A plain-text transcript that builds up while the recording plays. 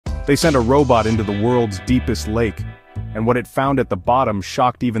They sent a robot into the world's deepest lake, and what it found at the bottom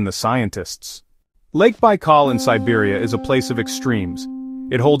shocked even the scientists. Lake Baikal in Siberia is a place of extremes.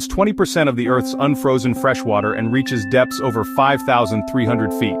 It holds 20% of the Earth's unfrozen freshwater and reaches depths over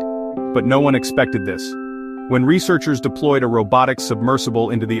 5,300 feet. But no one expected this. When researchers deployed a robotic submersible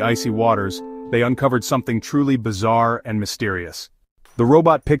into the icy waters, they uncovered something truly bizarre and mysterious. The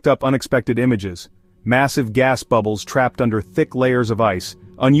robot picked up unexpected images: massive gas bubbles trapped under thick layers of ice,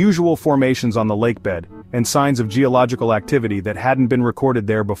 unusual formations on the lakebed, and signs of geological activity that hadn't been recorded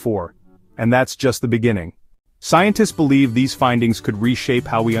there before. And that's just the beginning. Scientists believe these findings could reshape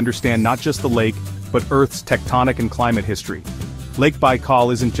how we understand not just the lake, but Earth's tectonic and climate history. Lake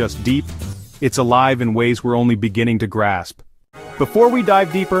Baikal isn't just deep, it's alive in ways we're only beginning to grasp. Before we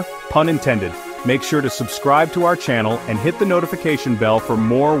dive deeper, pun intended, make sure to subscribe to our channel and hit the notification bell for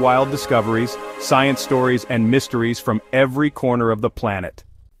more wild discoveries, science stories, and mysteries from every corner of the planet.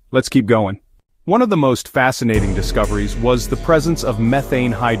 Let's keep going. One of the most fascinating discoveries was the presence of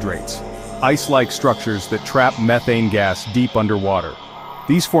methane hydrates, ice-like structures that trap methane gas deep underwater.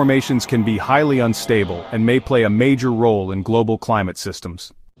 These formations can be highly unstable and may play a major role in global climate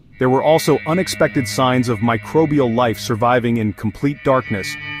systems. There were also unexpected signs of microbial life surviving in complete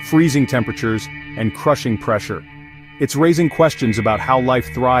darkness, freezing temperatures, and crushing pressure. It's raising questions about how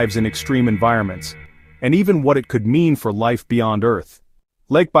life thrives in extreme environments, and even what it could mean for life beyond Earth.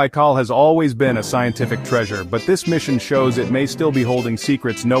 Lake Baikal has always been a scientific treasure, but this mission shows it may still be holding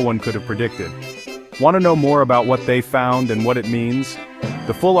secrets no one could have predicted. Want to know more about what they found and what it means?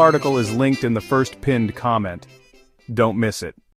 The full article is linked in the first pinned comment. Don't miss it.